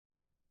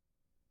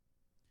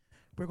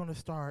We're going to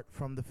start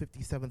from the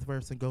 57th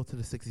verse and go to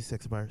the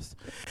 66th verse.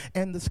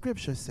 And the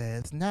scripture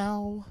says,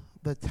 "Now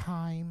the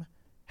time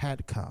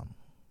had come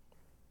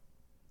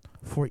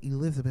for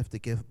Elizabeth to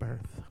give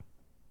birth,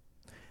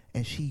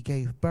 and she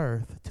gave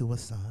birth to a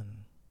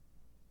son.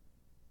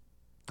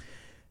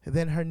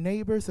 Then her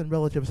neighbors and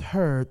relatives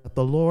heard that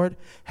the Lord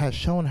had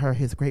shown her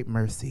his great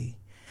mercy,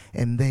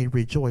 and they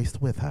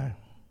rejoiced with her."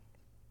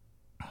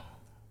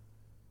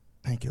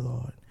 Thank you,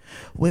 Lord.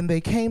 "When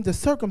they came to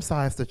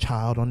circumcise the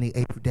child on the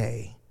 8th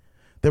day,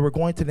 they were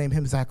going to name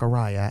him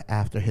Zechariah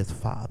after his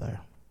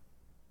father.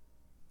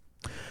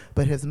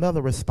 But his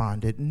mother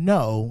responded,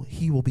 'No,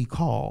 he will be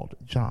called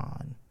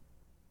John.'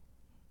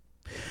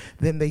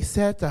 Then they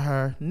said to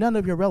her, 'None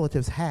of your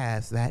relatives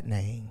has that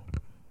name.'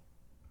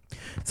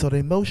 So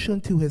they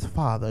motioned to his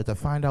father to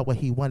find out what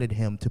he wanted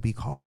him to be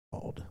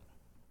called.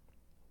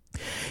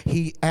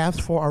 He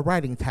asked for a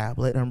writing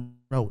tablet and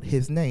wrote,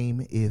 'His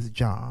name is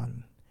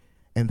John.'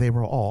 And they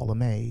were all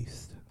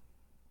amazed.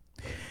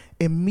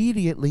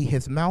 Immediately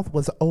his mouth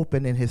was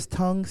open and his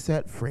tongue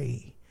set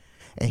free,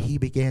 and he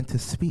began to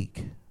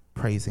speak,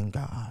 praising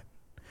God.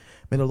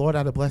 May the Lord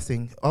add a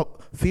blessing.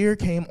 Fear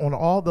came on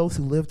all those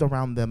who lived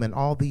around them, and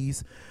all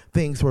these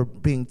things were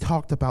being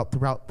talked about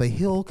throughout the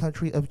hill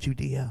country of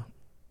Judea.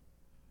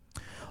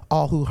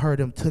 All who heard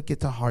him took it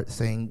to heart,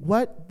 saying,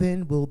 'What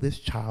then will this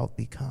child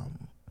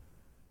become?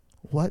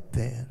 What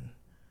then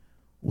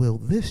will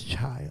this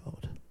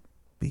child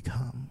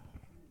become?'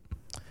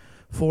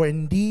 For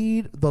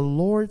indeed the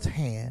Lord's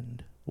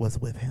hand was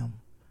with him."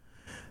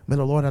 May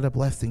the Lord add a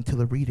blessing to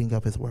the reading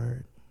of his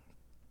word.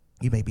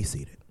 You may be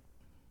seated.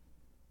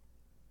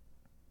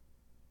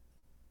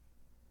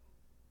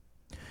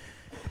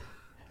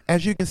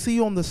 As you can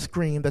see on the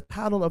screen, the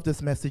title of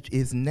this message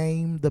is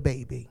Name the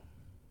Baby.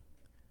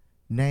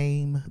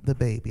 Name the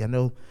Baby. I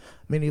know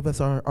many of us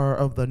are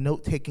of the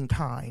note-taking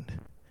kind.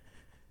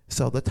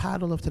 So the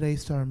title of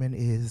today's sermon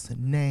is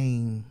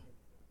Name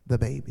the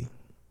Baby.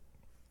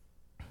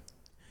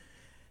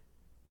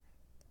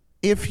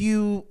 If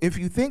you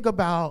think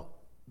about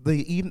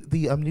the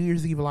New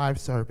Year's Eve live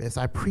service,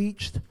 I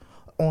preached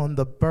on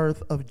the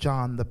birth of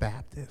John the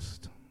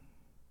Baptist.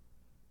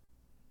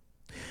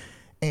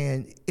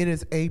 And it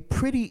is a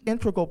pretty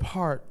integral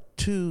part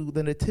to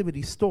the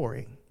nativity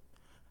story.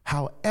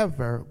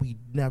 However, we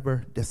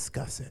never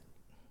discuss it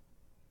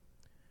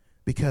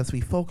because we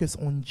focus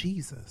on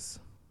Jesus,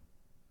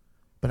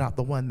 but not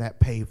the one that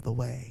paved the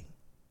way.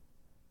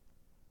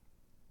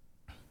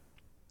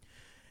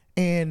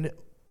 And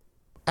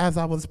as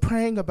I was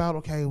praying about,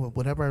 okay, well,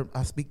 whatever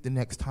I speak the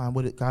next time,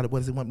 what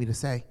does he want me to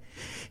say?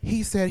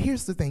 He said,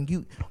 here's the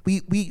thing.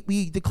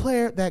 We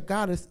declare that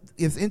God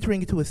is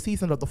entering into a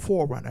season of the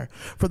forerunner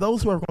for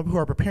those who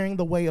are preparing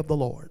the way of the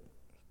Lord.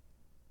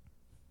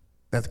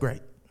 That's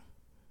great.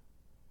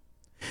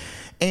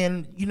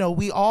 And,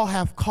 we all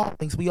have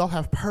callings. We all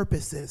have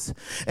purposes.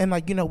 And,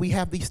 we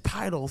have these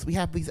titles. We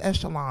have these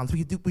echelons.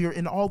 We are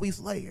in all these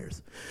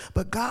layers.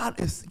 But God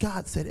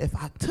said, if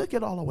I took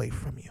it all away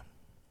from you,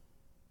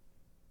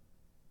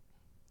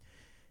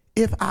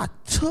 if I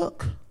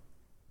took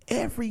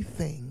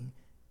everything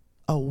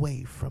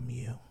away from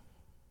you,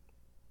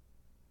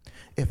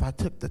 if I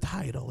took the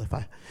title,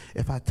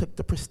 if I took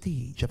the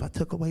prestige, if I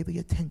took away the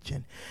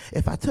attention,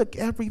 if I took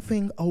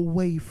everything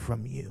away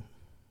from you,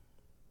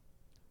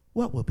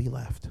 what will be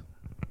left?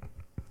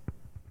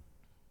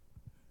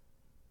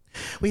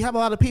 We have a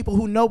lot of people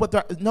who know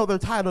their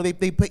title.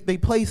 They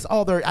place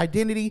all their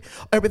identity,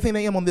 everything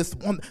they am on this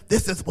one.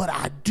 This is what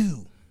I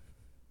do.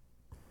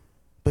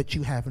 But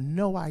you have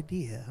no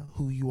idea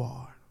who you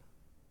are.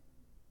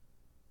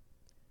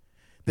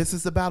 This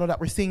is the battle that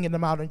we're seeing in the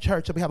modern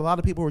church. We have a lot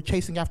of people who are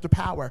chasing after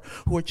power,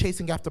 who are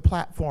chasing after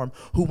platform,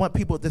 who want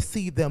people to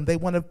see them. They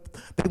want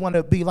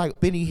to be like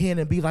Benny Hinn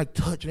and be like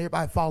Touch and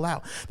everybody fall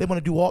out. They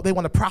want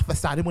to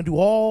prophesy. They want to do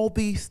all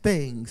these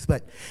things,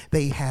 but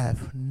they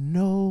have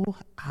no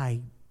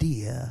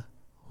idea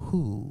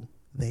who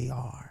they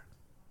are.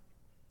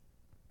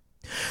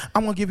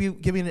 I'm going to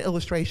give you an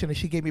illustration, and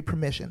she gave me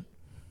permission.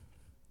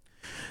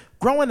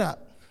 Growing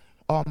up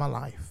all my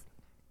life,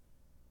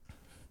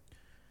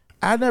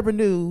 I never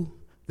knew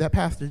that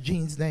Pastor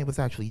Gene's name was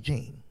actually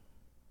Gene.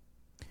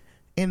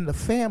 In the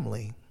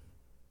family,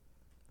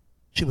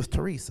 she was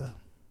Teresa.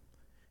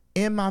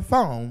 In my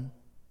phone,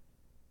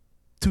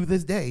 to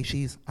this day,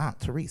 she's Aunt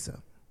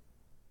Teresa.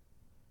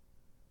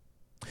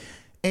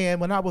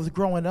 And when I was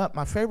growing up,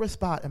 my favorite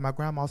spot in my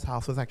grandma's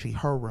house was actually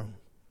her room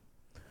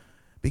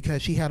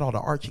because she had all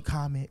the Archie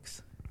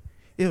comics.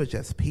 It was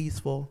just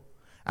peaceful.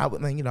 I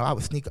would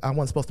sneak. I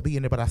wasn't supposed to be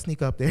in there, but I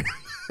sneak up there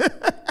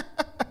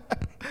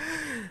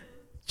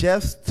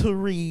just to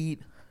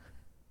read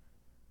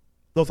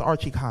those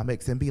Archie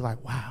comics and be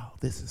like, wow,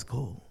 this is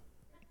cool.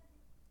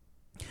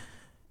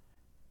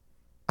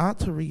 Aunt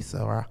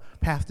Teresa, or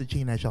Pastor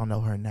Gene, as y'all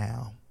know her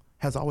now,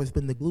 has always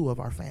been the glue of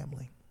our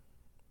family.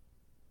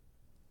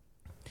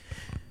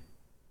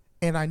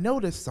 And I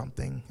noticed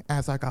something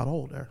as I got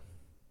older,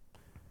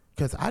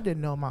 because I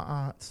didn't know my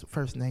aunt's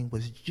first name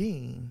was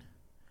Jean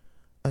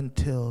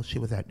until she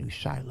was at New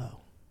Shiloh.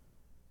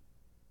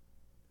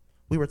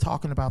 We were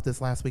talking about this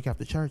last week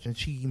after church, and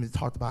she even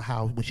talked about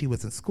how when she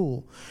was in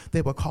school,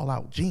 they would call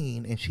out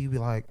Jean, and she'd be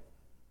like,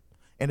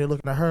 and they're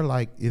looking at her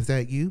like, is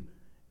that you?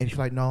 And she's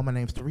like, no, my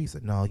name's Teresa.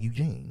 No,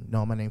 Eugene.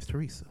 No, my name's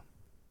Teresa.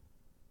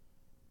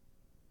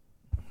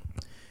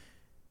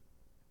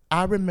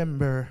 I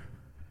remember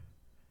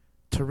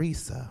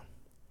Teresa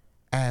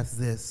as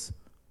this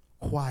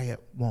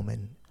quiet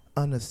woman,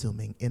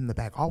 unassuming, in the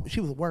back.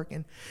 She was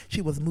working,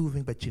 she was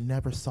moving, but you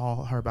never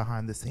saw her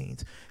behind the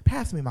scenes.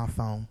 Pass me my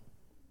phone.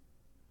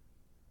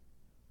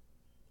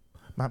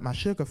 My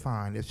sugar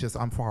fine, it's just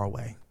I'm far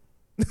away.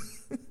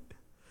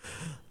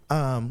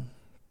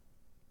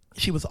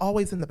 She was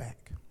always in the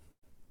back,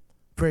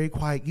 very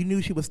quiet. You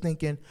knew she was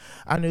thinking.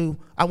 I knew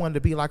I wanted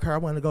to be like her. I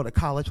wanted to go to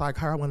college like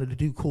her. I wanted to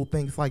do cool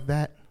things like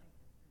that.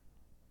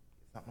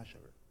 It's not my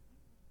sugar.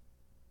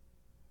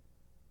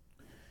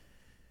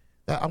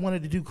 I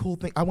wanted to do cool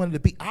things. I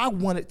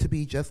wanted to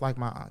be just like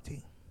my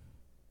auntie.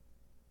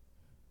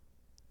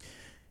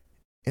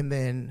 And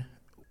then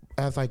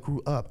as I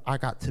grew up, I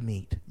got to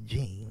meet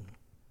Jean.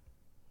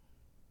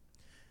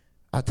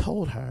 I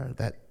told her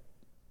that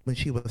when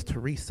she was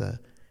Teresa,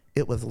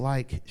 it was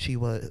like she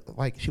was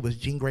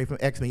Jean Grey from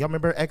X-Men. Y'all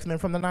remember X-Men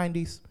from the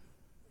 90s?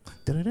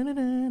 Y'all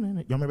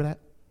remember that?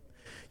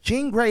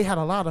 Jean Grey had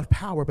a lot of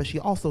power, but she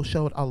also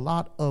showed a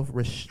lot of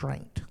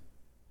restraint.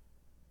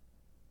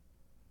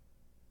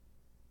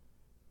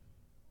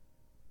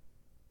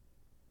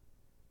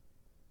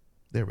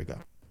 There we go.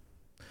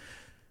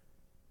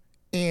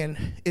 And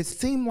it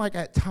seemed like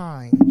at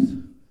times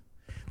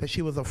that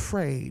she was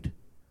afraid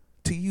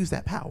to use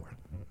that power.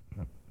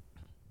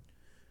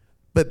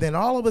 But then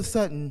all of a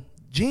sudden,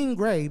 Jean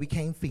Grey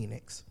became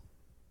Phoenix.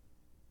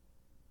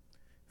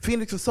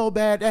 Phoenix was so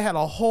bad, they had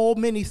a whole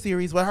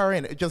mini-series with her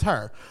in it, just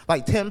her,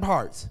 like 10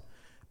 parts,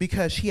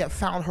 because she had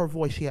found her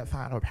voice, she had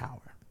found her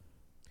power.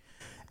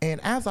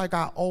 And as I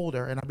got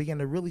older and I began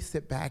to really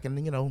sit back and,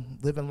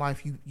 live in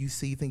life, you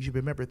see things, you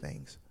remember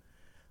things.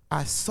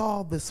 I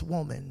saw this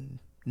woman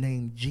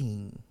named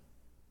Jean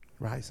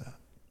rise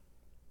up.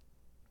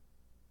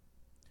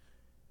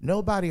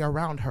 Nobody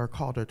around her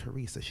called her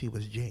Teresa, she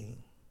was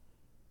Jean.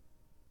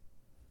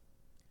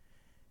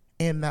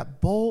 And that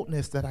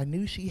boldness that I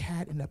knew she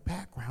had in the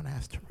background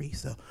as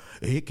Teresa,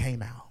 it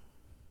came out.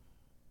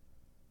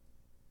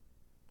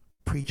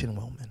 Preaching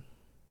woman.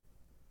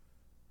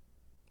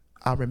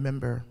 I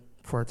remember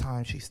for a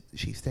time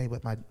she stayed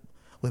with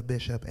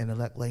Bishop and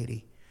elect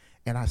lady,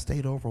 and I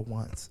stayed over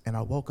once, and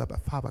I woke up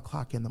at 5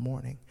 o'clock in the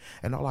morning,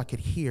 and all I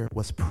could hear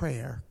was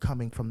prayer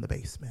coming from the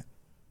basement.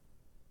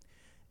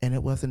 And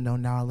it wasn't no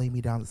now lay me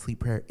down to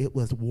sleep prayer. It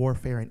was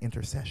warfare and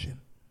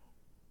intercession.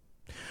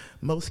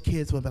 Most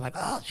kids would be like,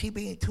 oh, she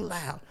being too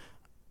loud.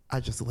 I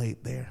just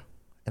laid there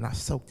and I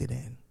soaked it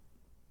in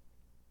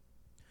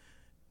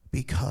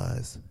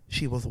because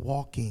she was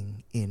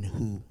walking in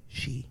who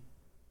she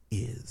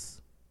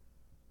is.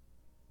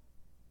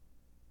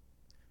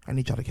 I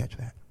need y'all to catch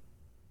that.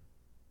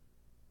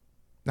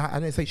 Now, I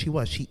didn't say she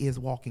was. She is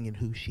walking in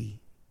who she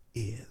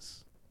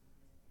is.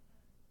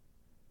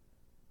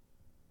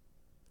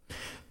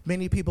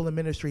 Many people in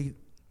ministry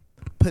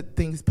put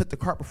the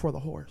cart before the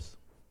horse.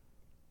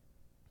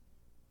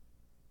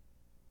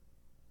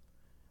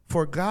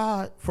 For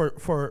God,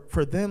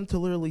 for them to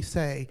literally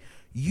say,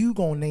 you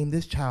gonna name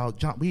this child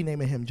John, we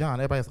naming him John.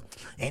 Everybody's like,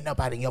 ain't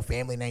nobody in your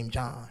family named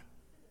John.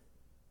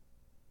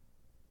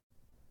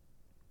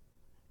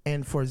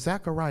 And for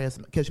Zacharias,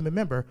 because you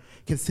remember,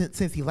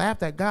 since he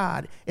laughed at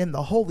God in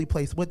the holy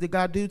place, what did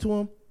God do to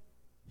him?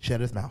 Shut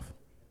his mouth.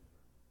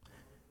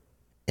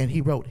 And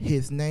he wrote,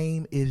 his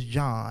name is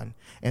John.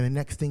 And the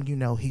next thing you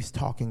know, he's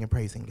talking and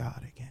praising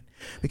God again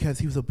because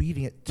he was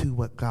obedient to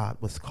what God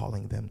was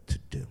calling them to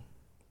do.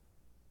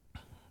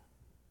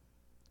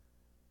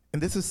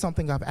 And this is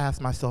something I've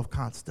asked myself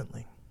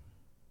constantly.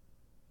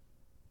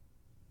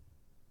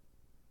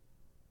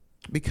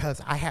 Because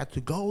I had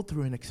to go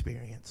through an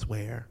experience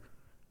where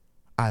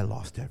I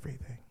lost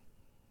everything.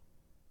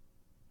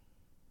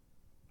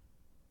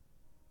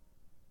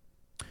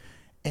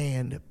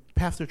 And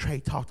Pastor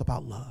Trey talked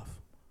about love,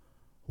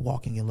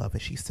 walking in love.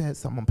 And she said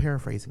something, I'm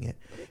paraphrasing it.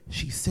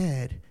 She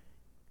said,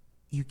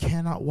 you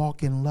cannot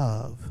walk in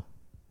love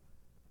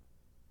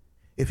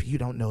if you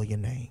don't know your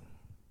name.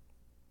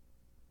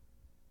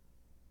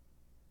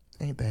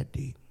 Ain't that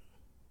deep?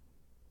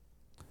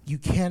 You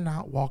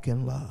cannot walk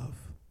in love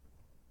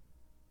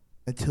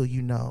until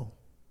you know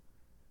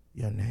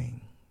your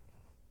name.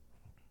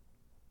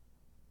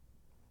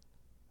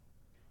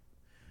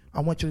 I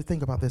want you to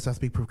think about this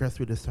as we progress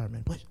through this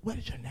sermon. What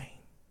is your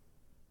name?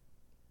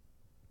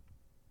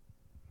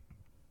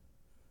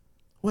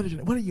 What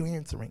are you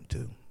answering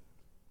to?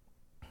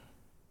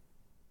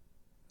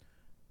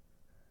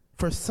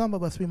 For some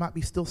of us, we might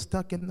be still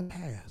stuck in the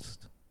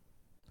past.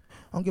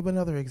 I'll give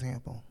another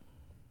example.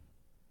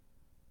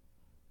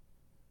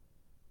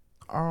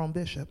 Our own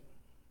bishop.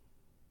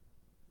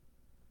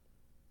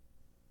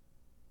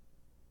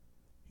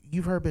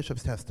 You've heard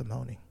Bishop's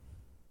testimony.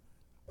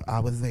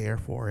 I was there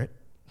for it.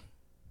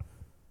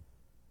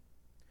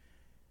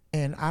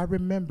 And I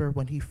remember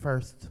when he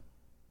first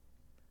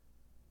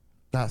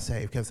got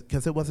saved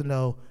because it wasn't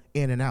no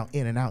in and out,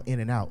 in and out, in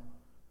and out.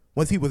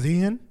 Once he was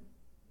in,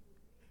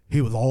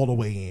 he was all the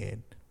way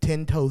in,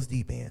 10 toes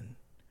deep in.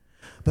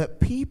 But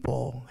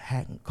people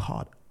hadn't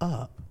caught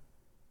up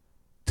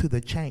to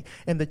the change.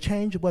 And the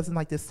change wasn't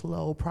like this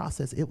slow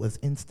process. It was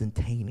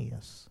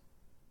instantaneous.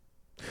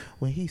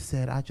 When he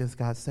said, I just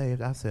got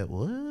saved, I said,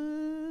 what?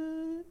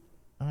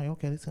 All right,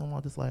 okay, let's see how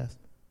long this lasts.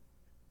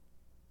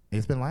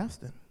 It's been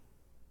lasting.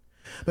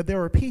 But there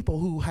were people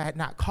who had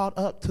not caught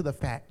up to the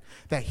fact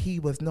that he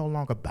was no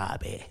longer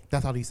Bobby.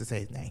 That's how they used to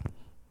say his name.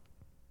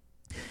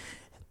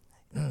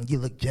 You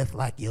look just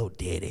like your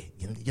daddy.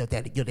 Your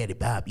daddy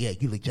Bob. Yeah,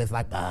 you look just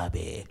like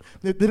Bobby.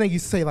 Then they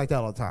used to say it like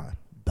that all the time.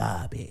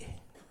 Bobby.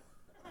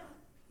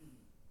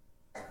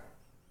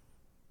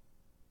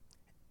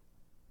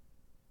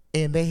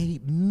 And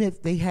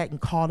they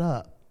hadn't caught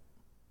up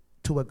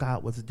to what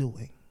God was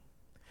doing.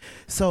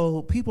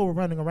 So people were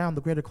running around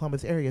the greater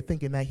Columbus area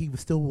thinking that he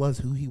still was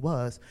who he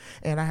was.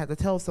 And I had to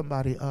tell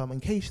somebody, in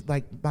case,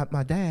 like,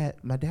 my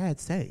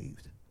dad's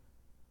saved.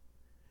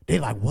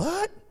 They're like,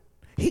 what?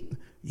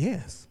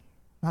 Yes,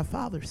 my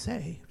father's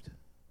saved.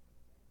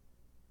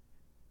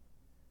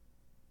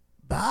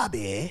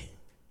 Bobby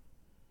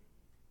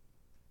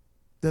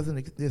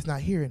is not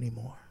here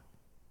anymore.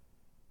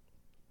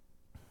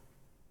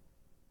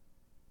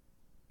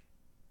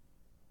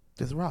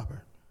 There's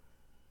Robert.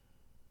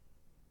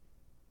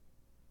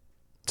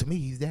 To me,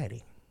 he's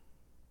daddy.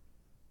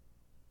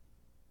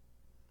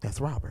 That's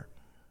Robert.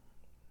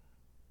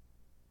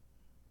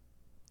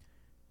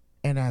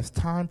 And as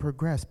time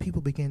progressed,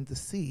 people began to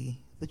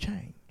see the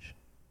change.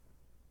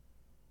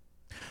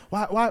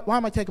 Why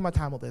am I taking my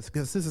time with this?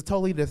 Because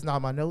this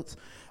not my notes.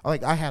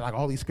 Like, I had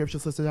all these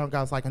scriptures listed down.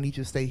 God's like, I need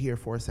you to stay here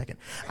for a second.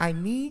 I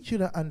need you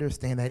to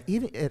understand that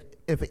even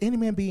if any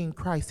man be in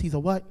Christ, he's a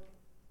what?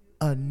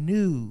 A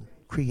new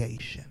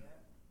creation.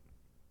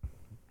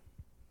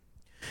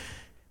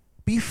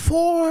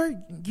 Before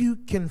you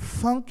can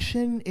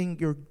function in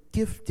your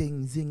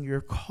giftings, in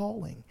your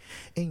calling,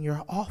 in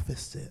your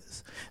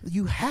offices,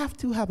 you have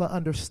to have an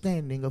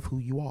understanding of who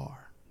you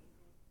are.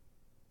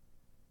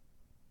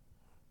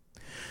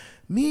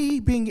 Me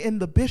being in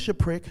the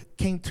bishopric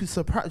came to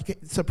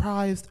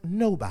surprised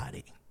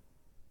nobody.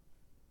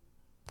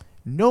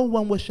 No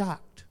one was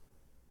shocked.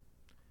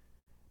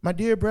 My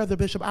dear brother,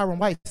 Bishop Aaron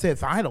White, said,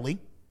 finally.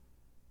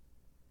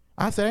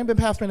 I said, I ain't been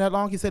pastoring that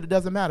long. He said, it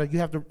doesn't matter. You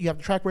have the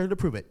track record to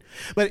prove it.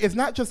 But it's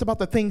not just about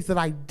the things that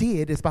I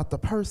did. It's about the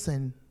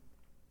person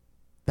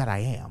that I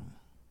am.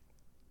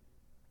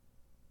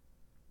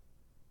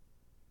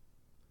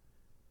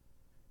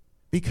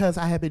 Because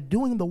I had been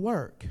doing the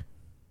work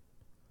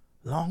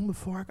long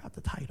before I got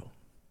the title.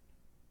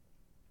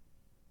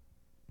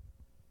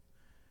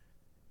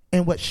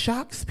 And what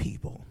shocks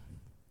people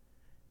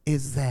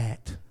is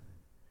that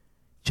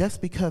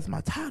just because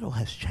my title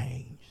has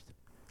changed,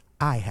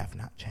 I have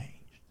not changed.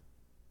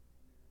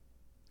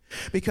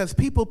 Because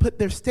people put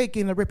their stake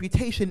in a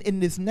reputation in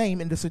this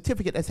name, in the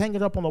certificate that's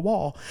hanging up on the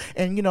wall.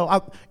 And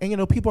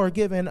people are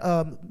given,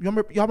 y'all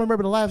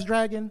remember The Last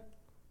Dragon?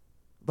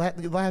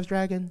 The Last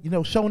Dragon,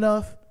 Show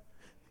Enough?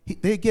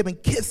 They're giving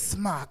Kiss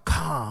My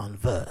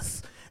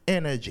Converse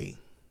energy.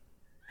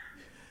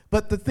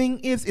 But the thing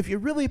is, if you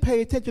really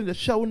pay attention to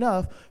Show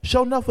Enough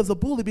was a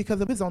bully because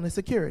of his own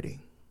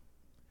insecurity.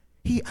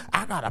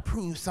 I gotta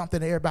prove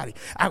something to everybody.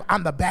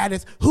 I'm the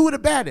baddest. Who the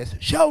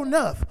baddest? Show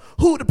Enough.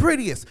 Who the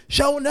prettiest?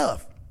 Show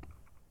Enough.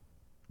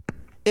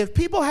 If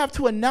people have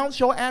to announce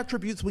your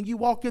attributes when you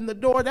walk in the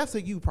door, that's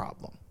a you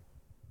problem.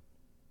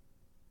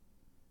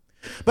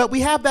 But we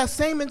have that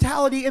same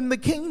mentality in the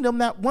kingdom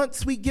that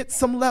once we get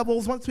some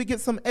levels, once we get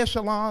some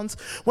echelons,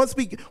 once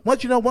we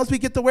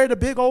get to wear the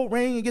big old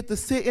ring and get to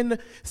sit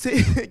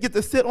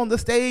on the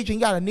stage and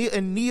you gotta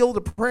kneel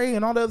to pray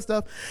and all that other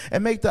stuff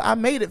and make the I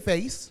made it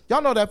face.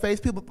 Y'all know that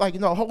face. People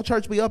whole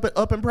church be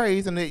up and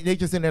praise and they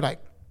just in there like,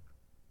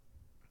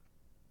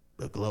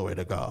 the glory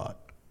to God.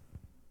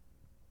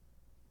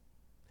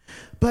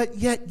 But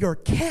yet your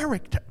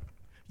character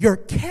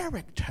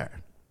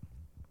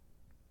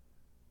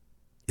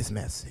is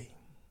messy.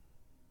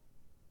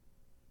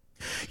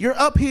 You're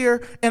up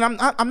here, and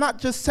I'm not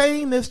just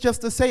saying this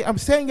just to say, I'm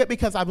saying it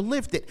because I've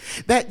lived it.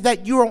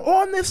 That you're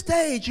on this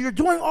stage, you're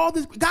doing all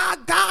this. God,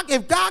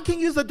 if God can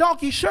use a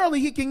donkey,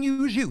 surely he can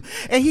use you.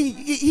 And he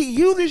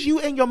uses you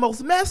in your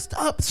most messed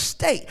up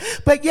state.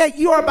 But yet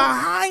you are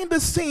behind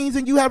the scenes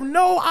and you have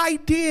no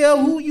idea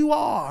who you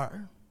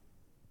are.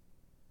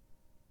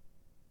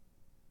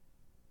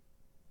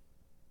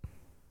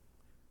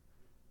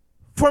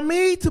 For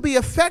me to be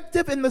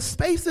effective in the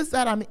spaces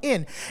that I'm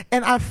in,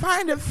 and I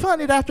find it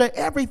funny that after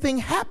everything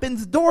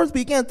happens, doors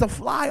begin to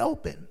fly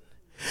open.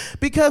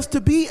 Because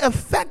to be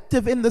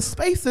effective in the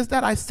spaces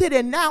that I sit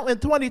in now in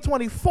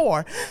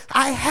 2024,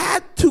 I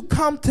had to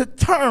come to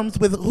terms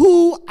with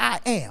who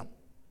I am.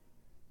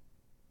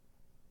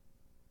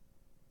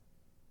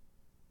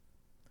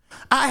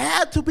 I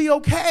had to be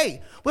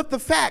okay with the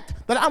fact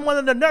that I'm one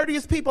of the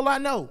nerdiest people I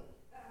know.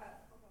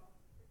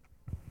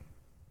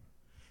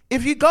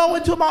 If you go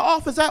into my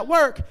office at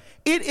work,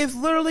 it is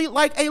literally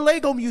like a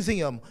Lego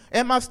museum,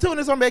 and my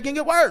students are making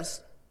it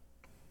worse.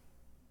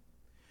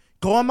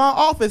 Go in my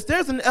office,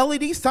 there's an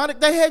LED Sonic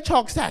the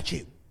Hedgehog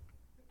statue.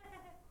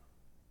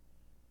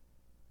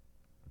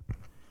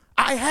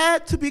 I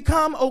had to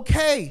become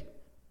okay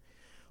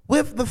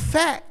with the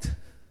fact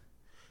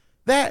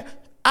that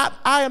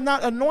I am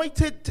not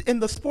anointed in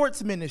the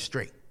sports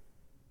ministry.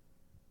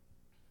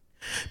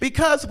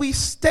 Because we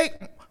stake,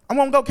 I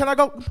won't go, can I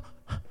go?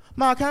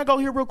 Ma, can I go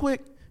here real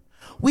quick?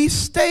 We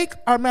stake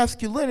our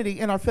masculinity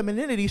and our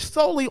femininity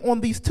solely on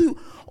these two,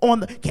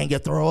 can you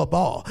throw a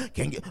ball?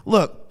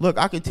 Look,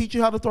 I can teach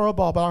you how to throw a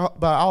ball,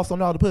 but I also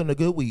know how to put in a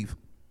good weave.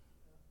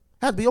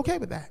 I had to be okay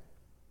with that.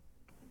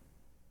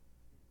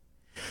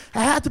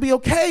 I had to be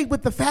okay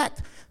with the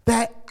fact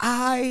that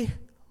I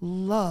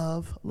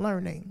love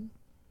learning.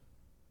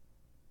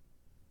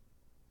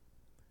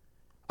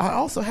 I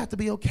also had to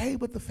be okay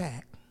with the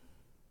fact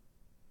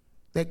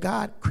that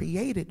God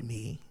created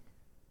me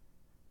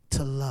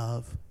to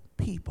love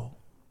people.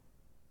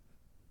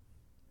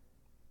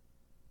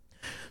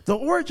 The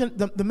origin,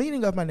 the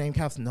meaning of my name,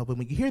 Casanova,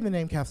 when you hear the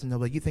name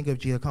Casanova, you think of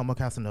Giacomo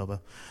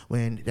Casanova,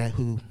 he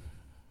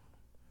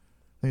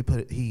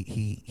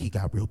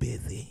got real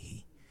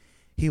busy.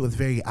 He was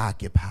very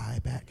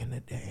occupied back in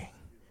the day.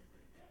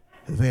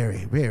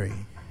 Very, very,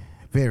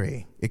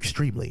 very,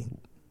 extremely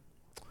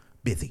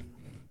busy.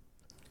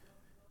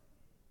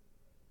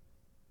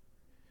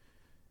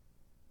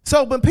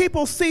 So when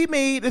people see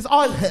me, it's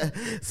all,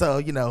 so,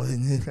 are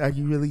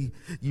you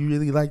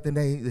really like the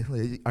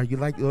name? Are you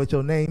like what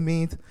your name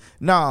means?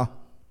 No,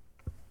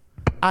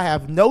 I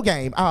have no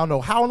game. I don't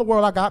know how in the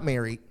world I got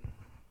married.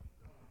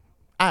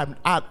 I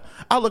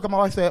look at my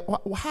wife and say,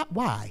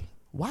 why?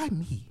 Why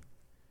me?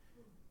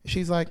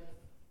 She's like,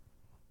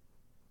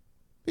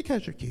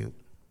 because you're cute.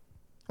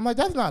 I'm like,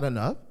 that's not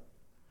enough.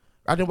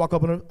 I didn't walk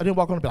on her and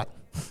be like,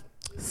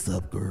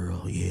 sup,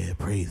 girl? Yeah,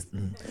 praise.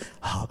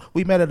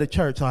 We met at a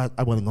church, so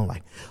I wasn't going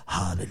like,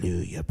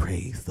 hallelujah,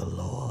 praise the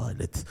Lord.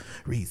 Let's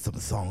read some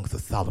songs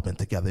of Solomon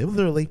together. It was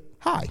literally,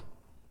 hi.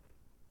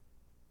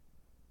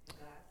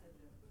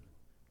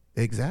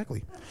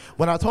 Exactly.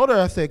 When I told her,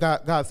 I said,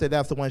 God said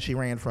that's the one she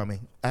ran from me.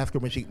 Ask her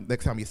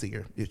next time you see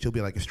her. She'll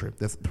be like, it's true.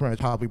 That's pretty much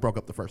how we broke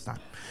up the first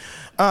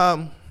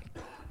time.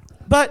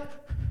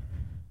 But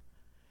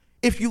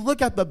if you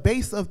look at the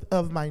base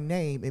of my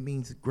name, it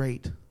means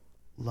great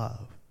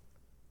love.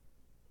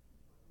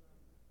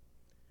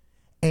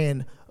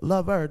 And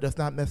lover does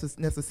not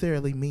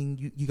necessarily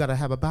mean you got to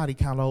have a body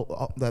count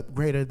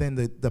greater than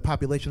the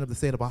population of the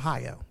state of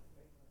Ohio.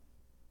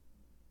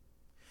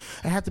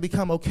 I have to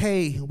become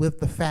okay with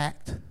the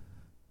fact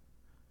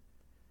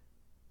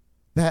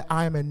that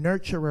I'm a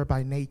nurturer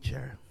by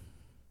nature,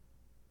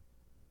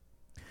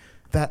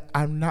 that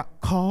I'm not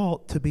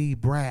called to be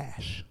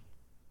brash.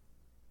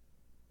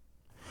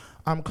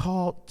 I'm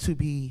called to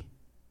be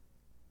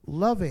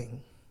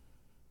loving,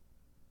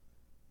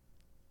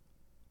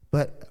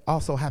 but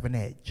also have an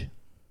edge.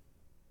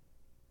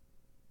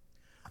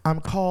 I'm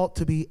called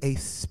to be a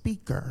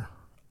speaker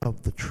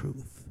of the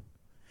truth.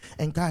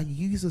 And God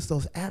uses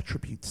those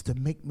attributes to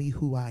make me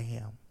who I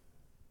am.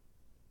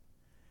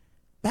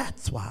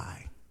 That's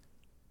why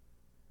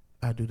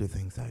I do the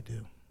things I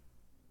do.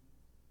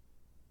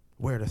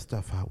 Wear the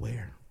stuff I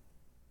wear.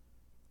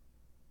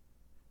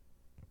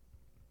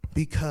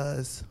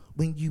 Because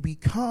when you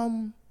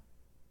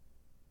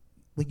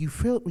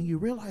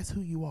realize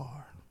who you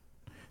are,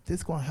 this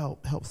is going to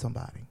help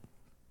somebody.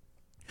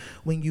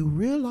 When you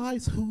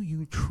realize who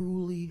you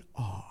truly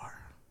are,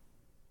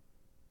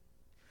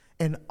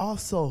 and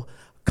also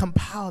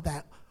compile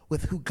that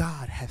with who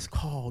God has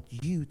called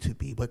you to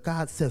be, what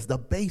God says, the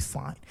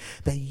baseline,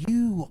 that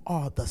you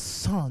are the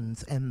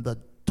sons and the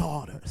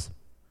daughters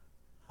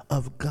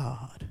of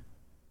God.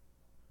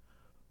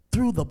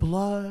 Through the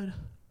blood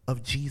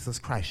of Jesus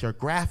Christ, you're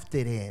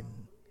grafted in,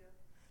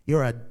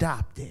 you're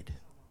adopted.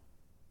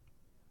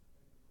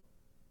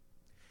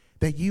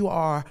 That you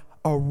are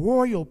a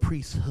royal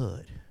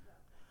priesthood,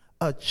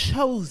 a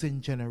chosen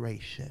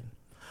generation,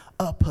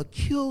 a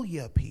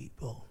peculiar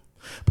people.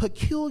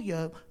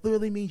 Peculiar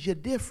literally means you're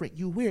different,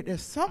 you're weird.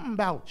 There's something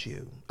about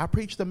you. I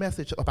preached a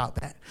message about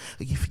that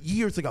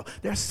years ago.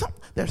 There's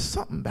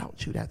something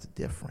about you that's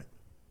different.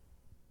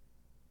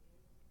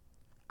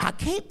 I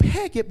can't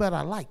peg it, but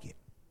I like it.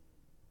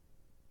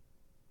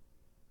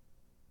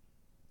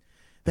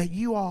 That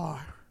you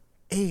are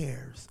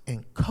heirs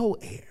and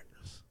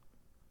co-heirs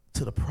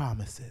to the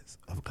promises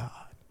of God.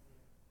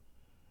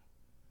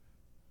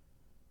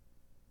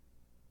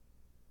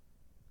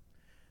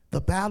 The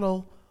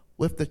battle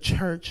with the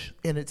church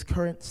in its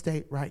current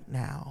state right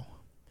now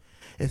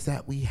is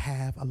that we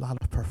have a lot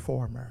of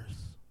performers.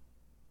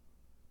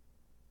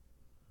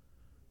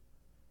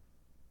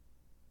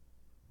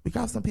 We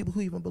got some people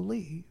who even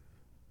believe,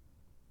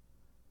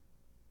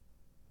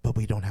 but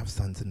we don't have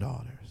sons and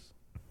daughters.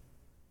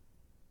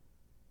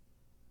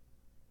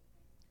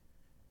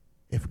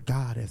 If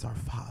God is our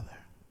Father,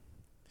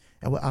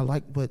 and I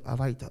like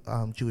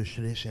Jewish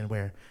tradition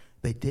where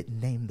they didn't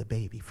name the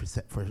baby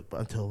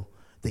until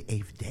the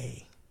 8th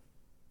day.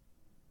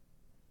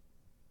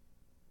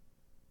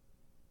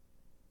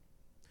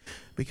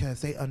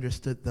 Because they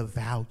understood the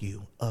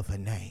value of a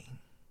name.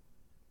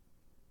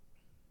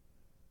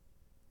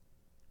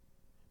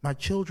 My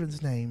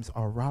children's names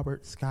are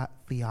Robert Scott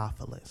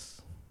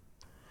Theophilus.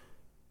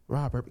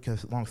 Robert,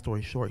 because long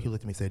story short, he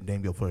looked at me and said,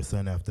 name your first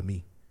son after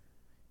me.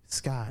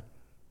 Scott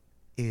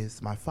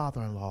is my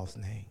father-in-law's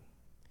name.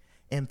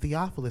 And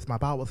Theophilus, my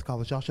Bible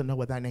scholars, y'all should know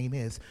what that name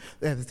is.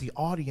 That is the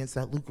audience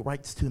that Luke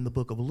writes to in the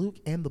book of Luke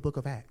and the book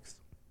of Acts.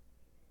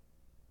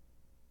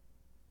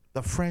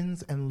 The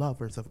friends and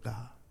lovers of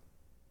God.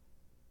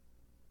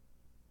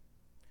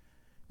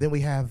 Then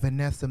we have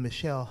Vanessa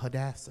Michelle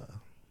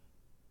Hadassah.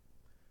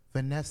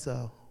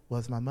 Vanessa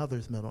was my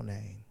mother's middle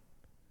name.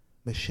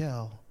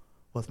 Michelle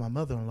was my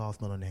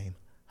mother-in-law's middle name.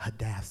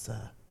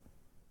 Hadassah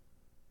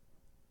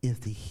is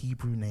the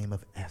Hebrew name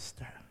of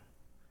Esther.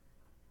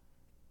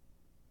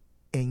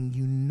 And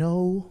you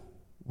know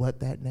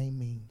what that name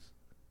means?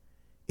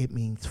 It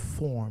means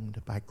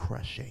formed by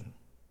crushing.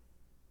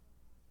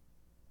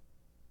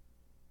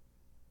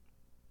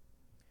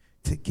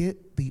 To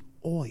get the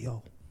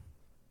oil,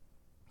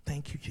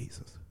 thank you,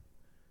 Jesus.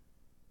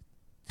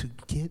 To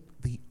get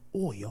the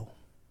oil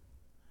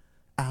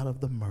out of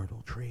the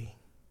myrtle tree,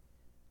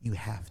 you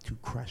have to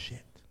crush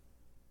it.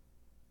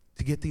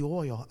 To get the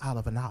oil out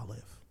of an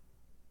olive,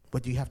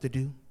 what do you have to do?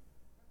 You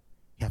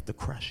have to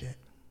crush it.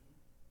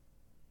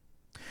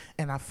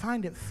 And I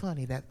find it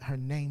funny that her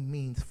name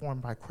means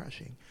formed by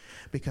crushing,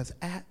 because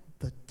at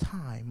the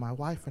time, my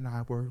wife and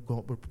I were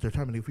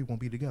determining if we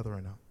won't be together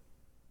or not.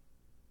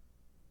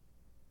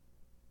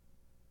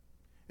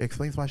 It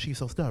explains why she's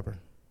so stubborn.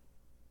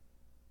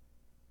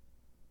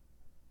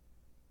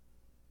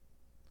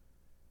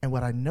 And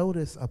what I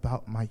notice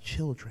about my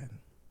children,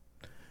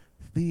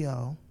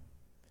 Theo,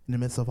 in the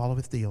midst of all of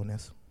his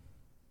Theo-ness,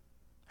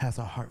 has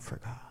a heart for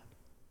God.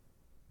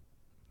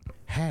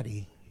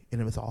 Hattie, in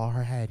the midst of all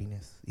her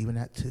hattiness, even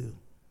that too,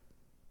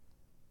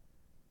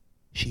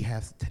 she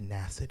has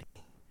tenacity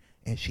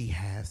and she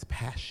has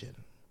passion.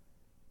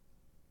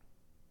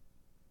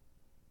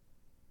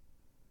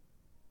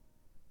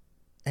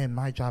 And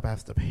my job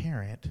as the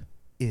parent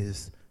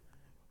is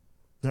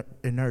to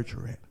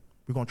nurture it.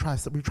 We're trying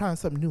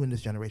something new in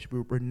this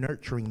generation. We're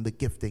nurturing the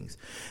giftings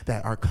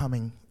that are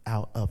coming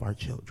out of our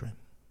children.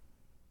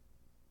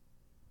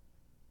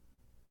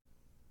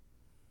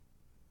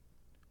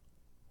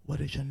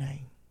 What is your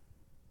name?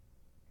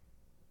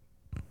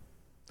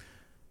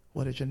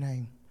 What is your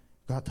name?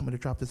 God told me to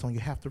drop this on you.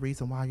 Half the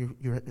reason why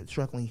you're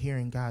struggling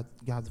hearing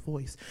God's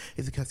voice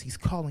is because he's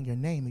calling your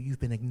name and you've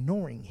been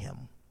ignoring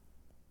him.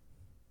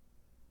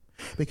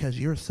 Because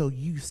you're so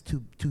used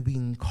to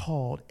being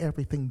called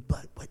everything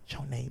but what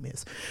your name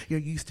is. You're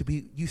used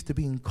to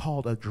being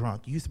called a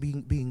drunk. You used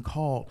to being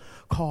called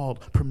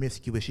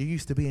promiscuous. You're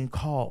used to being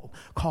called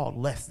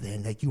less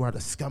than, that you are the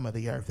scum of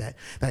the earth.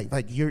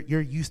 That you're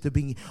used to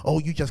being,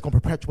 you just gonna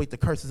perpetuate the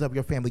curses of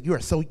your family.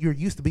 You're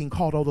used to being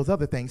called all those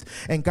other things,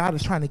 and God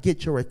is trying to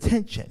get your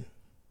attention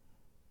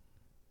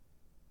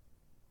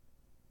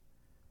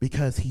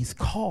because he's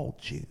called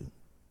you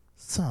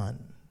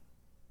son.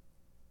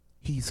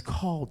 He's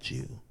called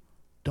you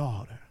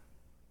daughter.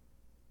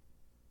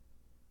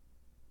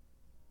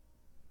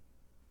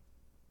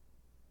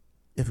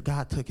 If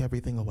God took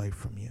everything away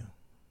from you,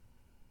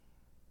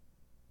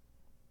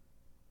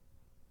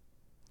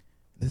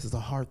 this is a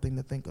hard thing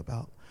to think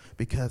about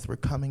because we're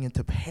coming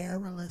into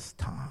perilous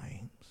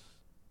times.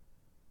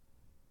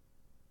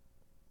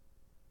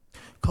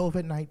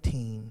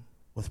 COVID-19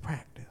 was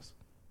practice.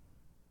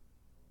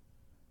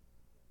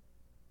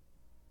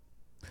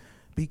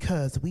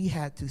 Because we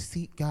had to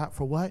seek God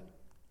for what?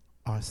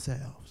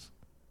 Ourselves.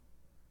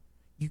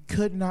 You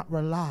could not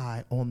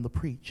rely on the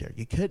preacher.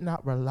 You could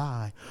not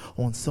rely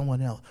on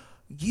someone else.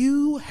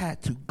 You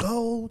had to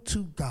go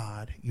to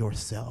God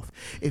yourself.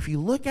 If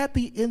you look at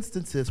the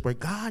instances where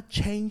God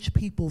changed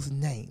people's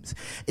names,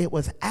 it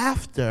was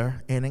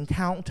after an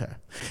encounter.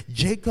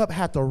 Jacob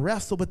had to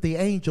wrestle with the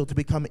angel to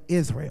become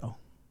Israel.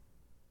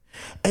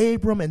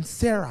 Abram and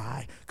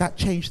Sarai got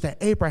changed to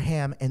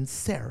Abraham and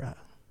Sarah.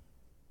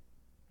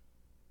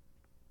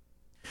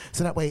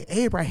 So that way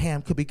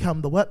Abraham could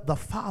become the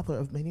father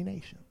of many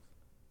nations.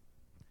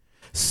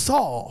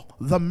 Saul,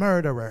 the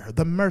murderer,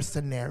 the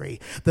mercenary,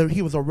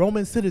 he was a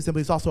Roman citizen, but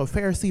he was also a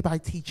Pharisee by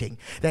teaching.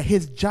 That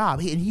his job,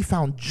 he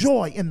found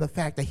joy in the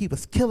fact that he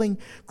was killing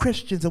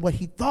Christians and what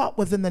he thought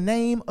was in the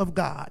name of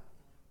God.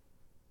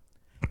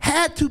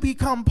 Had to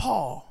become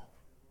Paul,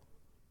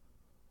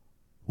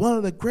 one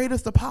of the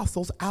greatest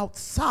apostles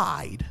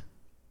outside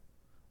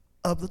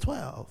of the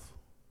 12.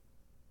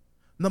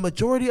 The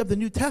majority of the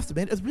New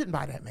Testament is written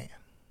by that man.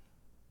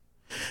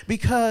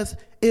 Because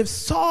if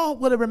Saul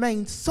would have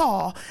remained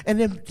Saul and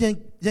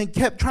then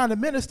kept trying to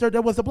minister,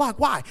 there was a block.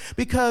 Why?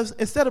 Because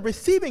instead of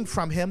receiving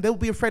from him, they would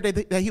be afraid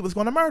that he was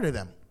going to murder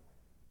them.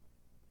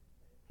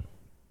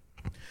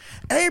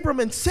 Abram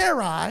and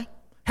Sarai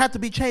had to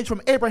be changed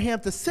from Abraham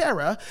to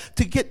Sarah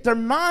to get their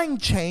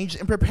mind changed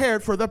and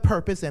prepared for their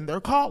purpose and their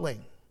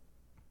calling.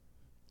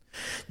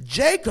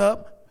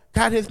 Jacob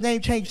got his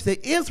name changed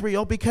to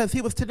Israel because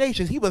he was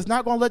tenacious. He was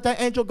not going to let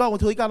that angel go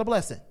until he got a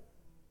blessing.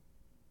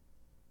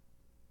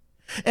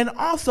 And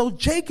also,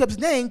 Jacob's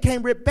name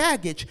came with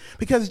baggage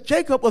because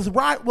Jacob was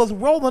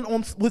rolling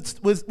on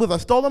with a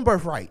stolen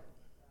birthright.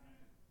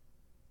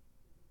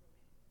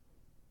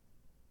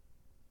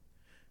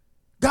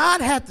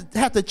 God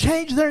had to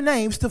change their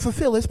names to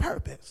fulfill his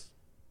purpose.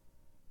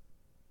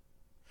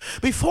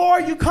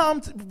 Before you have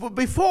come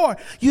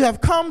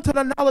to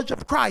the knowledge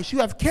of Christ, you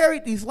have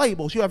carried these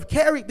labels, you have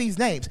carried these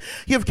names,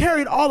 you have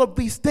carried all of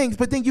these things,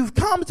 but then you've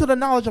come to the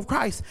knowledge of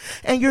Christ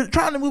and you're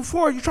trying to move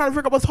forward, you're trying to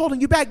figure out what's holding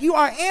you back. You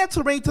are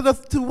answering to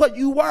what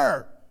you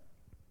were.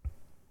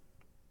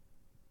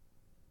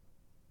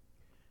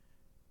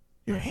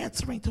 You're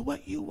answering to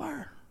what you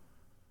were.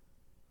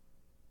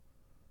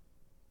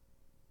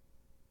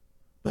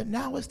 But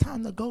now it's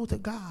time to go to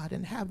God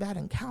and have that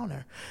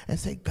encounter and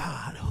say,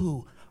 God,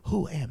 who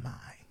am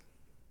I?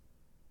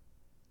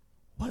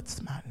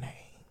 What's my name?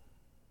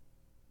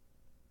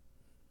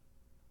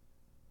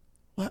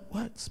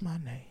 What's my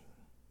name?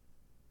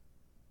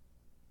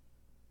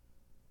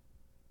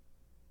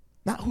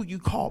 Not who you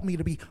called me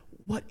to be.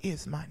 What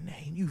is my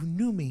name? You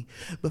knew me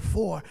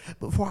before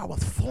I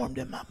was formed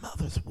in my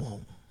mother's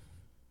womb.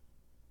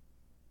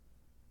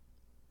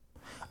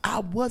 I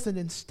wasn't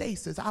in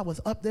stasis. I was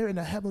up there in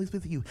the heavens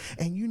with you.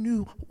 And you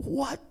knew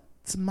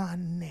what's my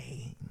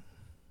name.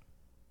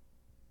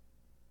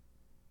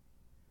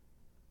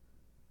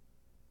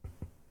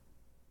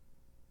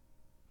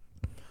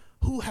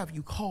 Who have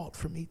you called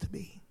for me to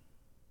be?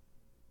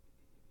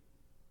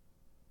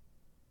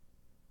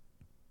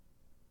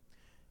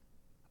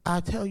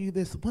 I tell you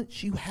this,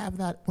 once you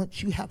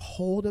have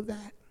hold of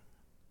that,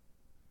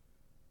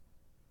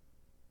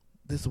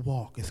 this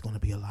walk is going to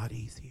be a lot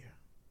easier.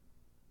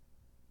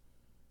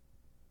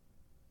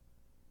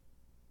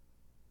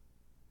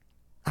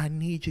 I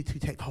need you to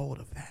take hold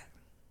of that.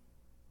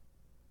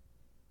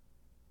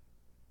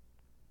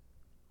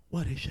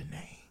 What is your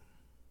name?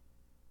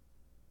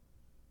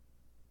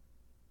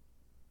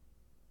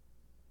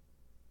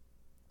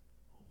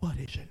 What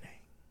is your name?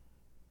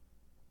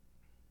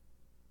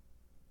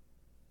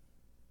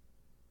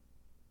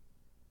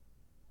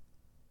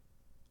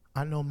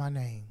 I know my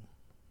name,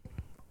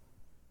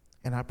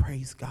 and I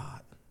praise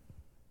God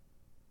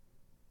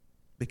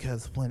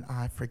because when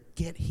I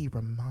forget, he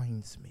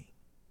reminds me.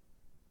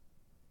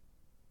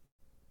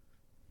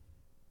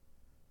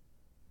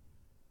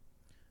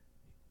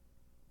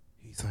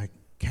 He's like,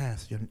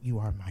 Cass, you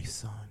are my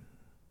son.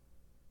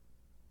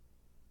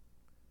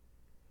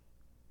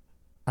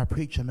 I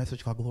preach a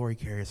message called Glory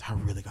Carriers. I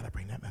really got to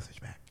bring that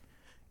message back.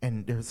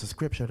 And there's a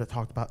scripture that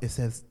talked about, it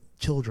says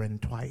children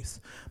twice,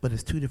 but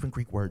it's two different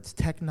Greek words,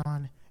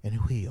 teknon and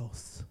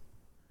huios.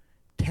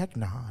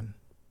 Teknon,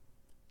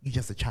 you're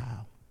just a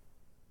child.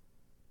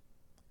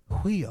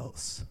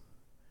 Huios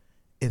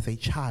is a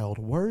child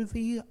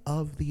worthy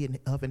of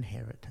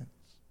inheritance.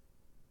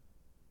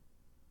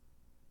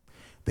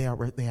 They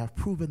have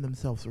proven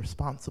themselves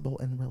responsible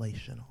and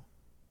relational.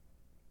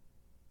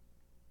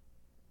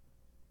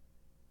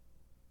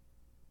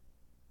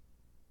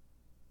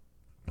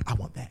 I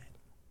want that.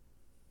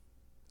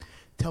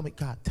 Tell me,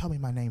 God, tell me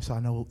my name so I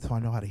know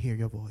how to hear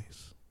your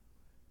voice.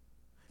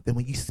 Then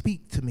when you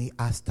speak to me,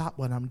 I stop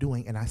what I'm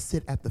doing and I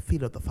sit at the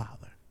feet of the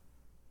Father.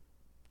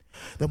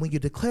 Then when you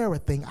declare a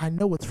thing, I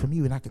know it's from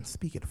you and I can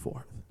speak it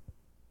forth.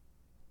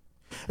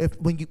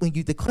 When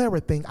you declare a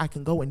thing, I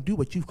can go and do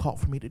what you've called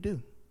for me to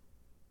do.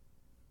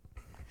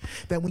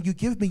 That when you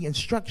give me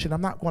instruction,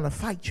 I'm not going to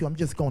fight you, I'm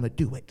just going to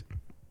do it.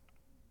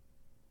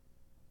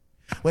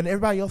 When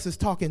everybody else is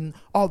talking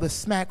all this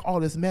smack, all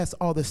this mess,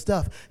 all this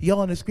stuff,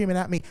 yelling and screaming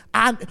at me,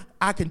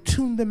 I can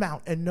tune them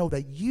out and know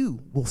that you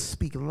will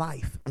speak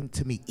life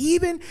into me.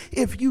 Even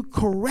if you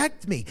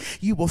correct me,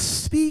 you will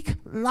speak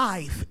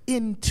life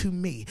into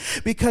me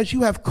because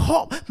you have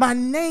called, my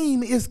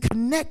name is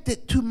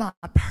connected to my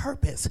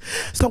purpose.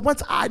 So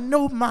once I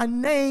know my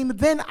name,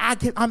 then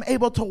I'm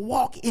able to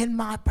walk in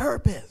my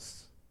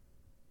purpose.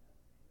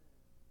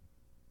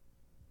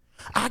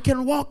 I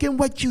can walk in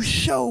what you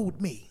showed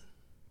me.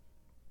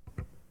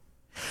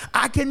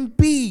 I can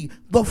be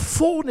the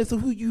fullness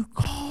of who you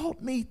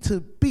called me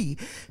to be.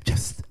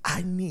 Just,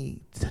 I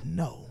need to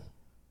know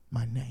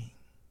my name.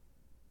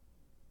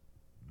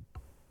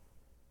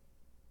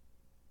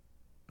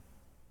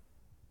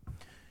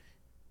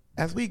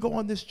 As we go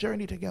on this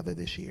journey together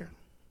this year,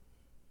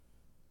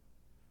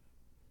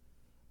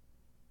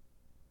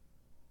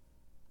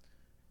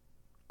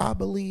 I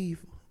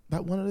believe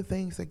that one of the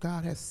things that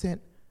God has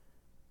sent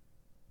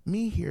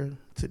me here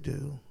to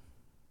do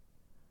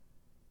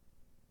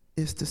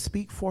is to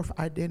speak forth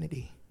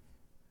identity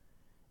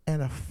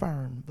and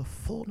affirm the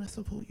fullness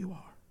of who you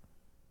are.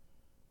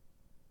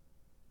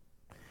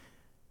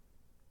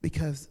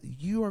 Because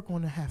you are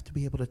going to have to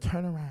be able to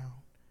turn around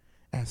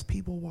as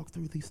people walk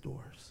through these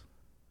doors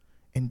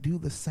and do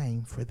the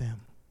same for them.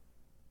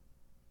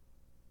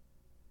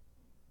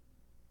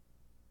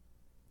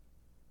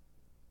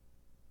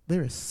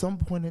 There is some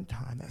point in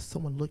time that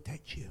someone looked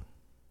at you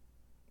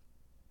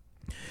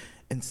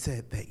and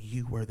said that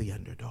you were the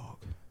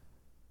underdog,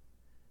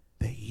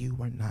 that you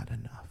were not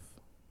enough.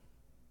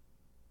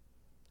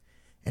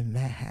 And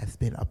that has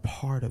been a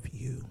part of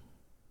you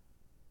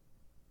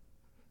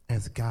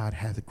as God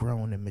has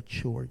grown and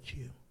matured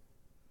you.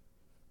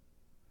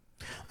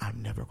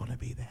 I'm never going to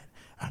be that.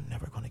 I'm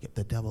never going to get.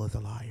 The devil is a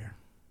liar.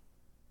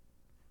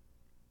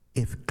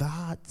 If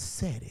God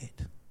said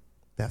it,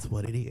 that's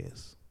what it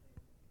is.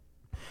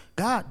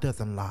 God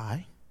doesn't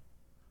lie.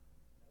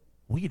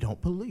 We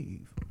don't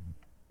believe.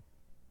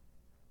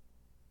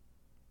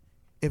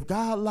 If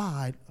God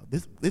lied,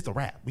 this a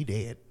wrap. We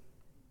dead.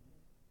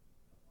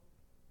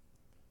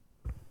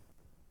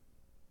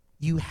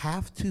 You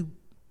have to,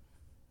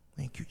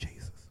 thank you,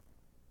 Jesus.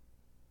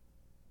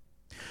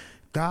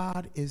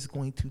 God is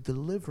going to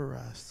deliver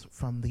us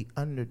from the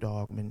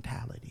underdog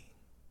mentality.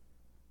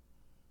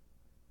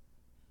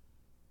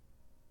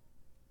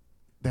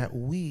 That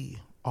we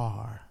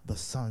are the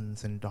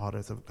sons and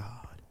daughters of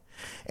God.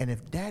 And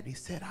if Daddy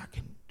said I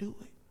can do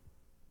it,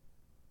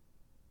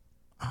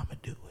 I'm going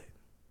to do it.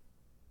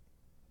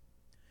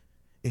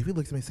 If he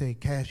looks at me and say,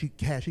 Cash,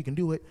 you can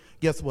do it,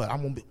 guess what?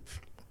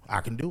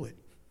 I can do it.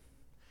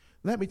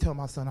 Let me tell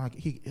my son,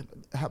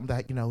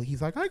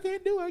 he's like, I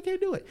can't do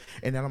it.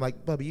 And then I'm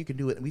like, Bubby, you can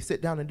do it. And we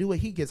sit down and do it.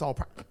 He gets all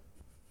proud.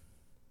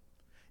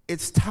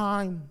 It's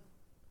time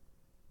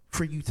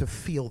for you to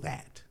feel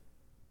that.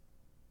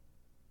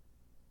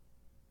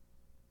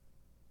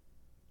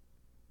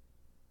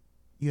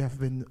 You have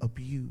been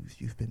abused.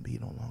 You've been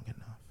beaten long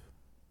enough.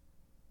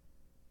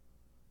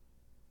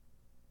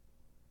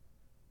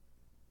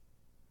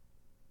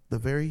 The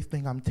very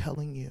thing I'm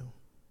telling you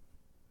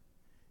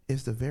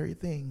is the very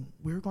thing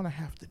we're going to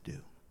have to do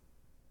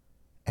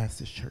as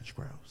this church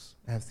grows,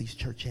 as these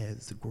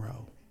churches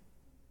grow.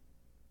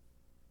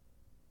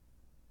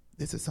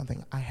 This is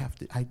something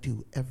I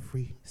do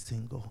every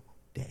single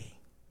day.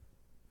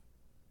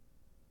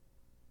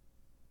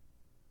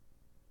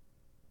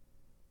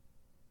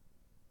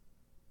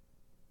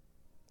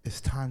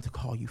 It's time to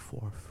call you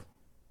forth.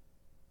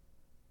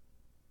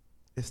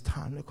 It's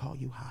time to call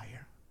you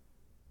higher.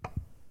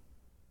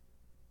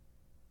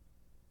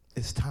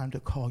 It's time to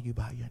call you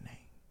by your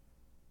name.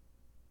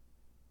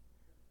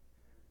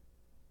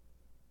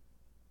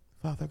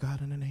 Father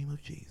God, in the name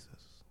of Jesus,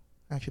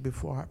 actually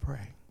before I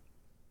pray,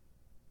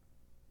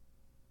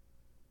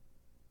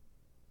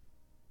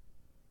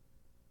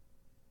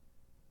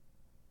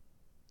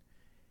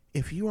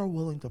 if you are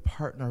willing to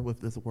partner with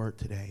this word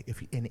today,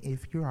 if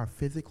you are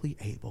physically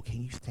able,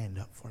 can you stand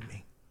up for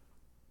me?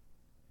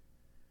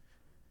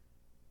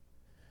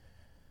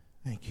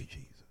 Thank you,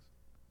 Jesus.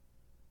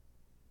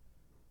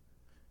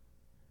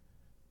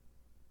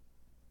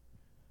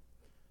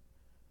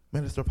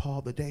 Minister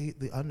Paul,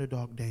 the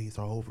underdog days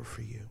are over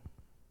for you.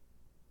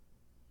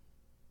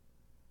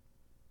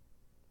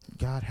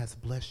 God has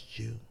blessed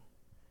you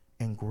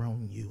and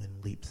grown you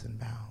in leaps and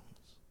bounds.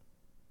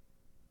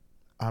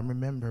 I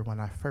remember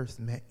when I first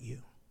met you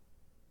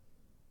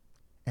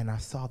and I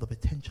saw the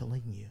potential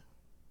in you.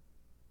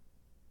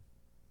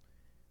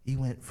 You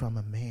went from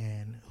a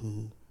man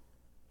who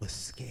was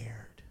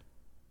scared,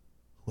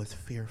 who was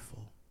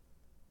fearful,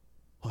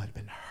 who had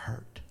been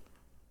hurt,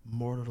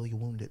 mortally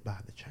wounded by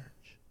the church.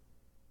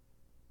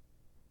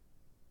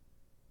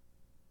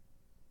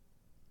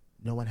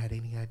 No one had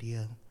any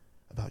idea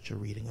about your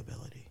reading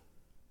ability.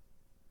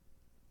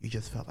 You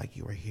just felt like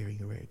you were here,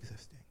 you were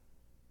existing.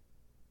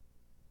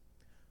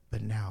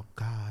 But now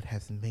God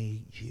has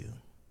made you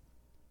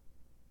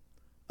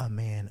a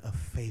man of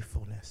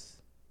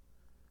faithfulness,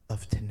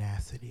 of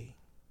tenacity,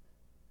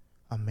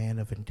 a man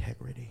of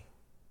integrity.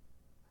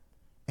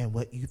 And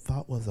what you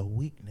thought was a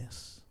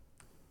weakness,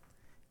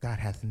 God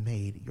has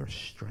made your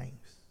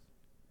strength.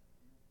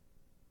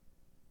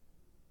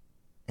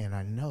 And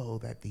I know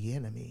that the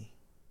enemy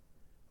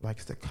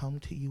likes to come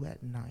to you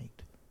at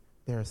night.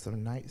 There are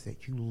some nights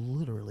that you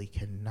literally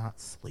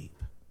cannot sleep.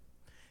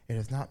 It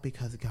is not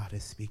because God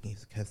is speaking,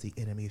 it's because the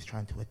enemy is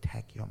trying to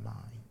attack your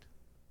mind.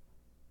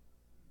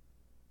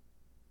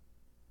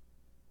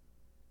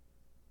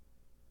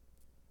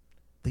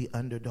 The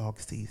underdog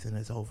season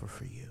is over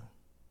for you.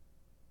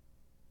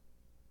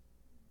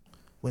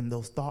 When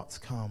those thoughts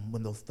come,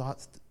 when those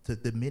thoughts to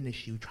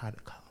diminish you try to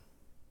come,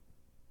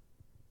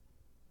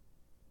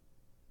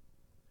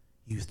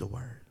 use the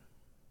word.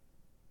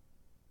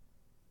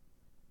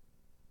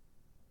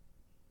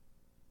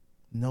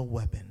 No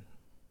weapon,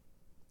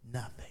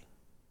 nothing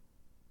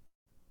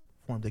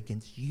formed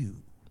against you,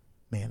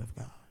 man of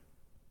God,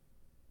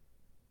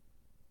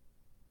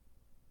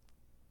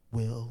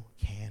 will,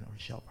 can, or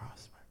shall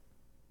prosper.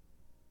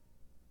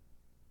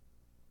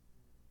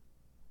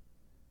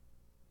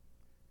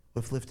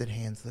 With lifted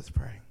hands, let's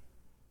pray.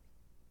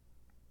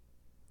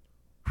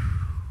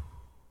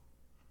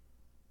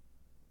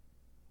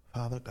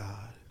 Father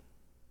God,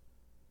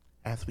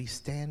 as we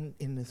stand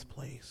in this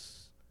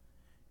place,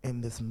 in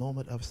this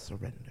moment of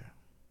surrender,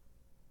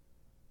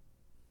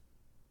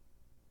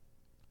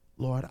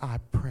 Lord, I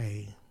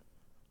pray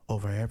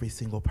over every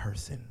single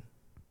person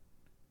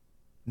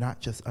not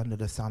just under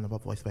the sound of a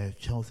voice, but have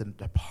chosen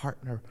to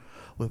partner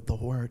with the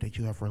word that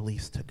you have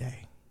released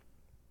today.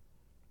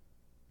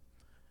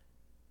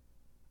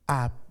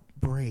 I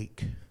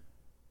break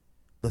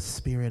the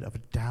spirit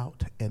of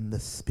doubt and the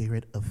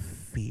spirit of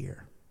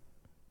fear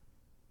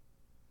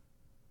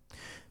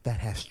that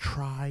has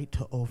tried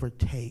to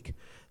overtake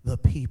the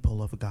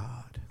people of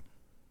God.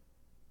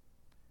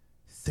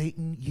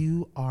 Satan,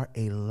 you are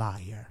a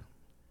liar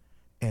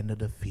and a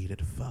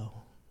defeated foe.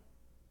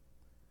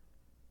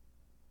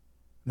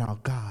 Now,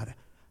 God,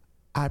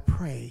 I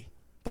pray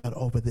that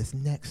over this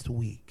next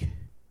week,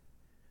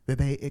 that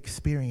they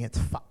experience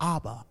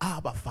Abba,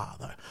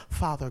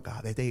 Father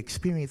God, that they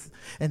experience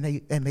and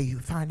they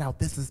find out,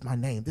 this is my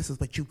name, this is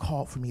what you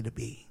called for me to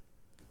be.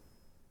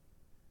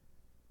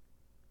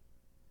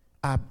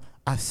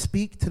 I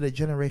speak to the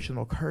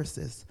generational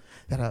curses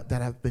that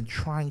have been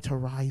trying to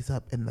rise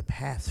up in the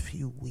past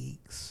few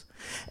weeks,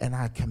 and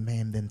I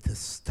command them to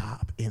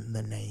stop in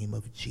the name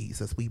of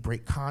Jesus. We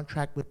break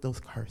contract with those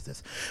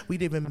curses. We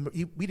didn't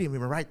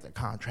even write the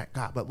contract,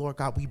 God, but Lord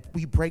God,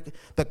 we break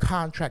the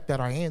contract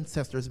that our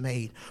ancestors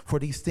made for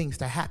these things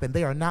to happen.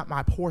 They are not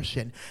my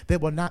portion. They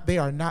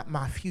are not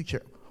my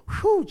future.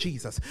 Whew,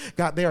 Jesus.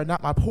 God, they are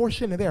not my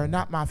portion and they are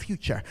not my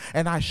future.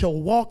 And I shall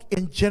walk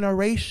in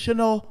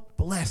generational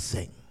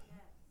blessing.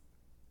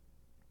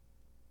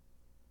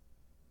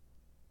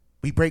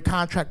 We break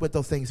contract with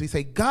those things. We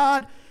say,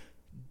 God,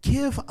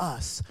 give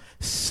us,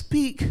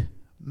 speak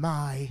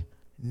my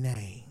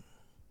name.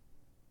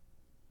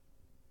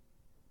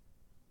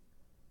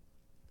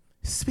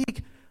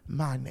 Speak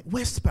my name.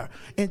 Whisper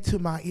into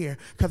my ear,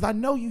 because I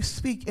know you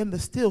speak in the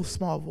still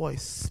small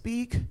voice.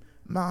 Speak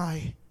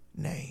my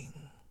name.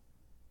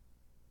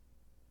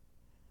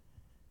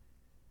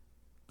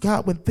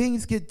 God, when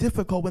things get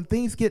difficult, when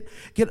things get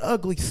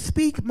ugly,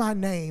 speak my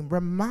name.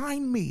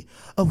 Remind me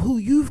of who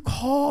you've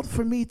called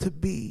for me to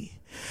be.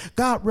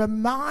 God,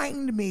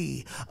 remind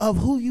me of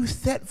who you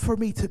set for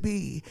me to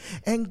be.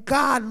 And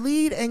God,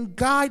 lead and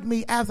guide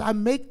me as I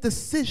make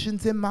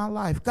decisions in my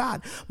life.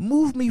 God,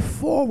 move me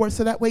forward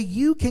so that way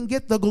you can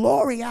get the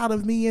glory out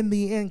of me in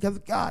the end. Because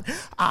God,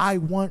 I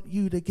want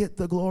you to get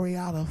the glory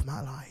out of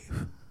my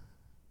life.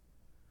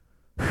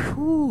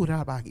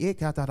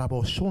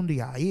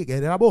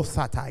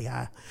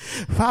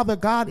 Father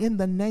God, in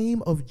the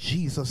name of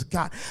Jesus,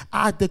 God,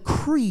 I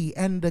decree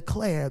and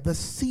declare the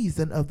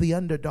season of the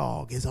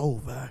underdog is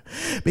over,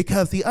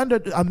 because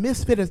a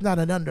misfit is not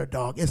an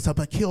underdog. It's a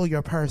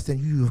peculiar person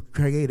you've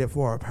created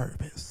for a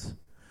purpose.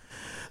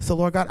 So,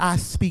 Lord God, I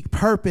speak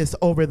purpose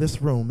over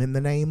this room in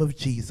the name of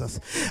Jesus.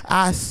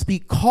 I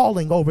speak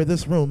calling over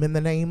this room in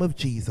the name of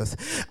Jesus.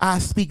 I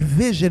speak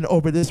vision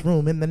over this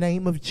room in the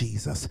name of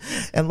Jesus.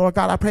 And Lord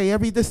God, I pray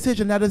every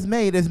decision that is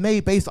made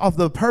based off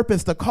the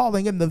purpose, the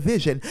calling, and the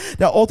vision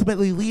that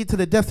ultimately lead to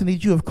the destiny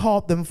you have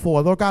called them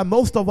for. Lord God,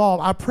 most of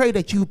all, I pray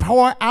that you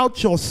pour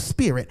out your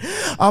spirit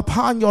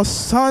upon your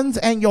sons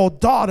and your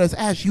daughters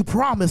as you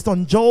promised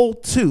on Joel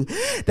 2,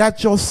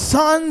 that your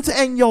sons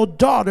and your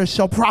daughters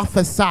shall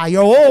prophesy.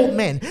 Your old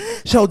men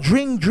shall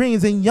dream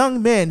dreams, and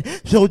young men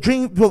shall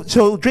dream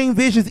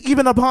visions,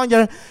 even upon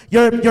your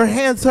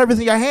hand servants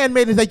and your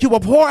handmaidens, that you will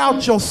pour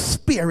out your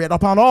spirit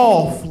upon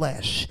all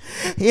flesh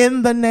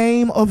in the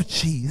name of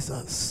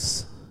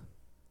Jesus.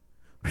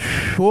 In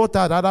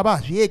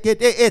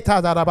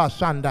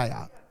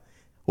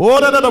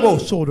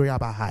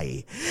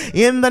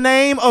the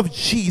name of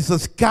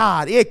Jesus,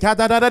 God,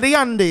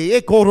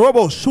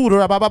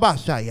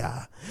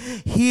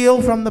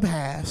 heal from the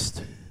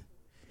past.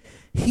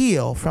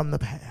 Heal from the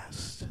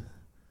past.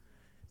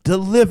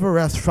 Deliver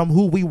us from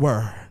who we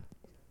were.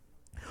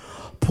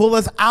 Pull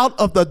us out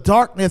of the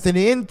darkness and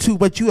into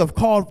what you have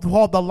called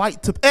the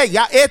light to.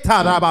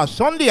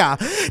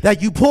 That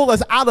you pull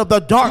us out of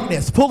the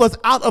darkness, pull us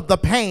out of the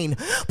pain,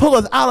 pull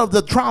us out of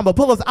the trauma,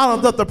 pull us out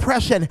of the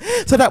depression,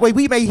 so that way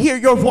we may hear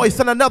your voice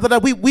and another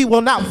that we will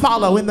not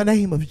follow in the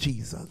name of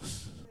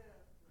Jesus.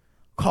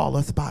 Call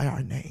us by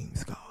our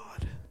names, God.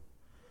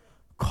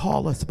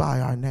 Call us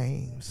by our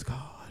names,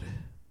 God.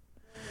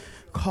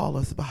 Call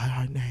us by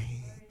our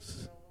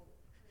names.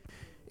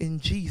 In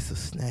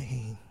Jesus'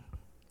 name,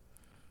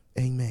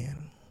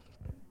 amen.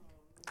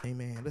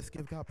 Amen. Let's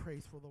give God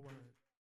praise for the word.